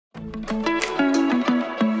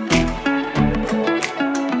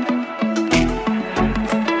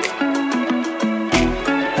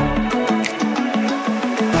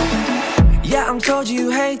you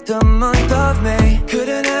hate the month of May.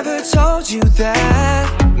 Could've never told you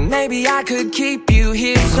that maybe I could keep you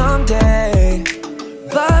here someday.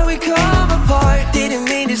 But we come apart, didn't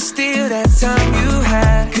mean to steal that time you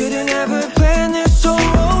had. Could've never planned this whole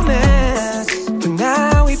romance, but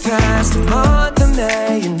now we passed the month of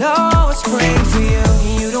May. You know it's spring for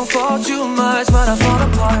you. You don't fall too much, but I fall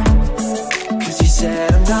apart, cause you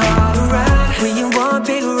said I'm not around. When you want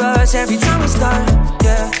big rush every time we start,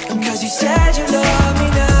 yeah. Cause you said you love me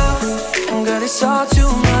now, and girl it's all too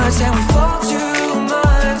much, and we fall too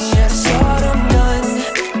much. Yeah, it's autumn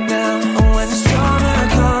done now, and when the summer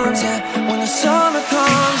comes, yeah, when the summer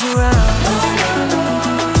comes around.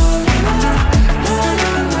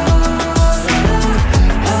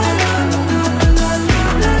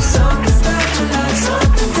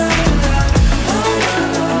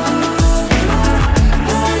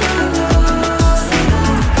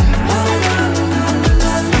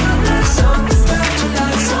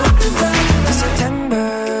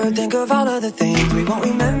 The things we won't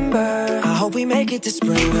remember. I hope we make it to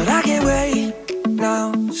spring, but I can't wait.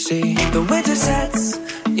 Now see, the winter sets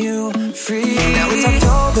you free. Now it's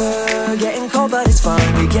October, getting cold but it's fine.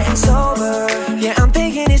 We're getting sober. Yeah, I'm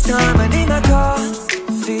thinking it's time. I need my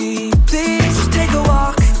coffee. Please just take a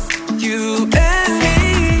walk, you and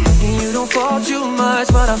me. You don't fall too much,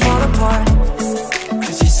 but I fall apart,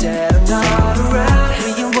 cause you said I'm not around.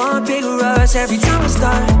 When you want big rush every time we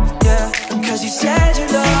start, yeah. Cause you said you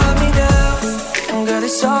love me now, and girl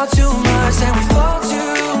it's all too much, and we fall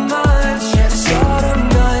too much. Yeah, it's autumn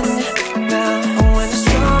done now, and when the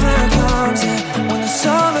summer comes, yeah, when the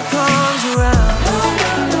summer comes around.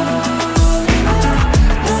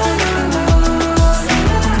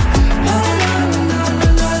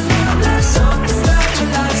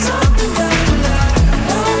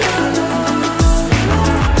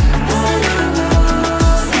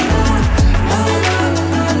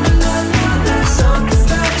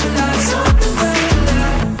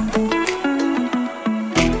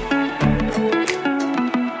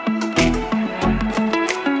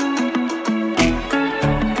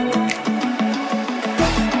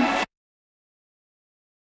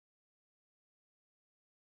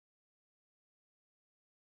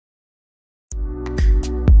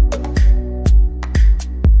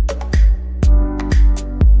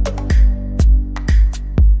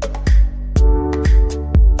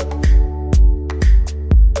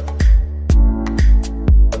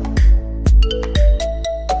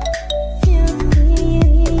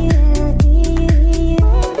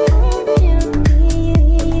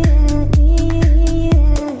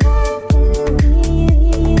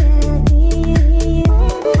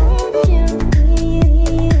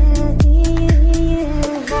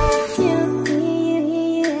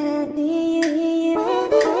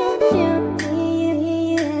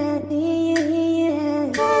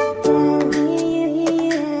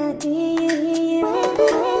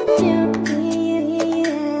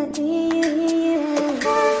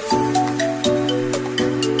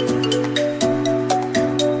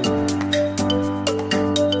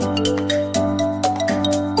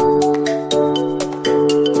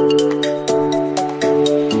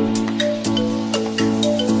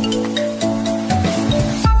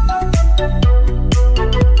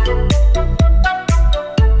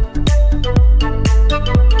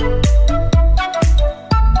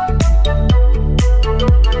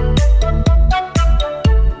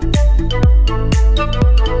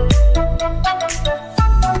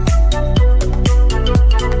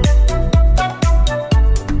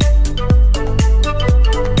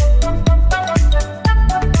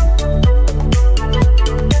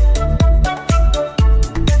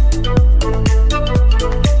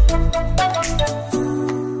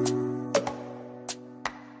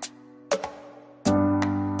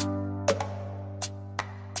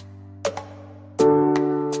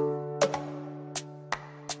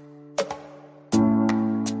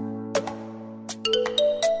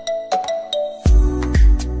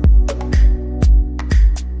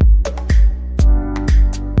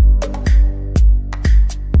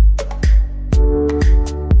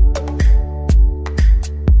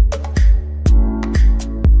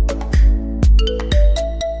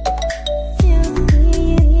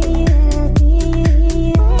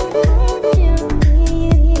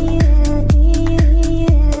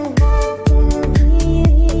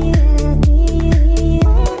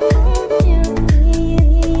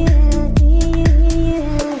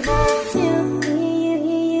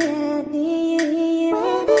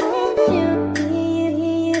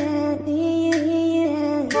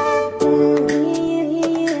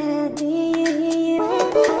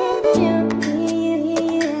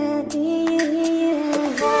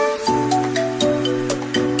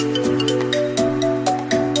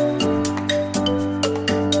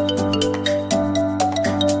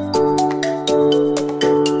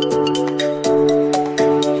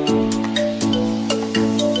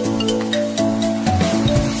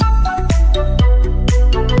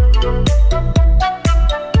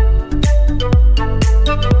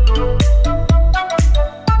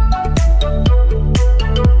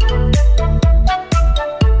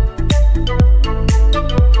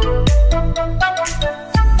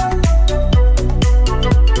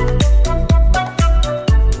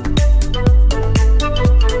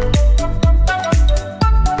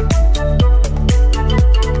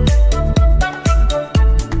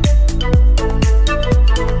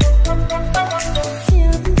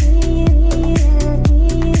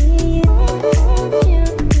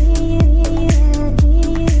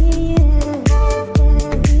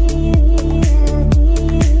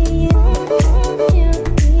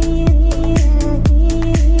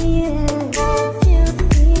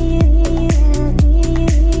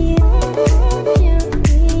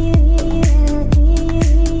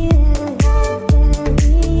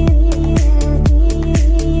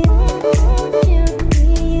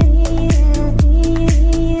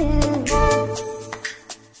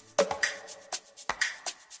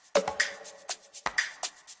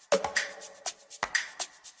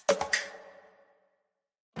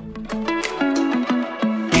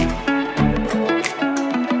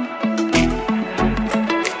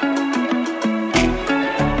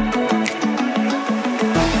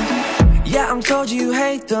 time told you you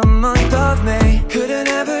hate the month of May. Could've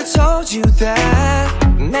never told you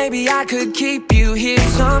that maybe I could keep you here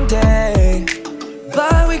someday.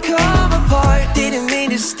 But we come apart, didn't mean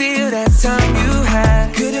to steal that time you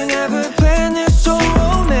had. Could've never planned this whole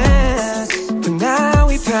romance, but now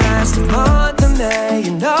we passed the month of May.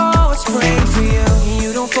 You know it's spring for you.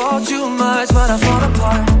 You don't fall too much, but I fall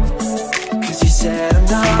apart, cause you said I'm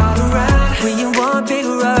not around. When you want big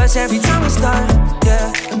rush every time we start,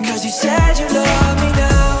 yeah. And cause you said you love me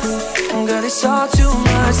now, and girl it's all too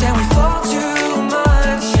much, and we fall too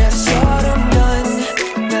much. Yeah, it's autumn done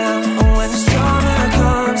now, and when the summer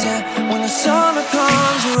comes, yeah, when the summer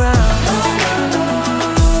comes around.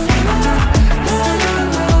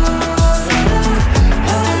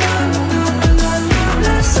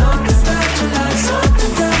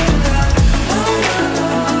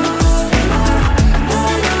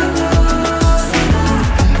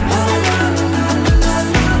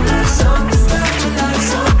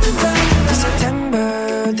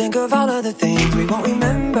 The things we won't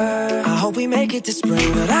remember. I hope we make it to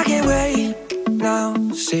spring, but I can't wait. Now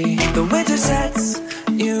see, the winter sets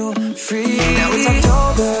you free. Now it's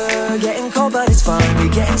October, getting cold but it's fine.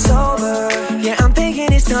 We're getting sober. Yeah, I'm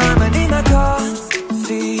thinking it's time. I need my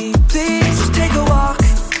coffee. Please just take a walk,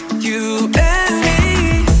 you and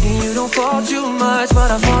me. And you don't fall too much,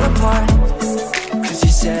 but I fall apart, cause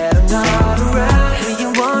you said I'm not around. And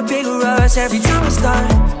you want big rush every time we start,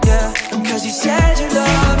 yeah. And cause you said you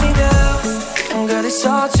love me now, and girl it's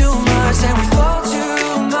all too much, and we fall too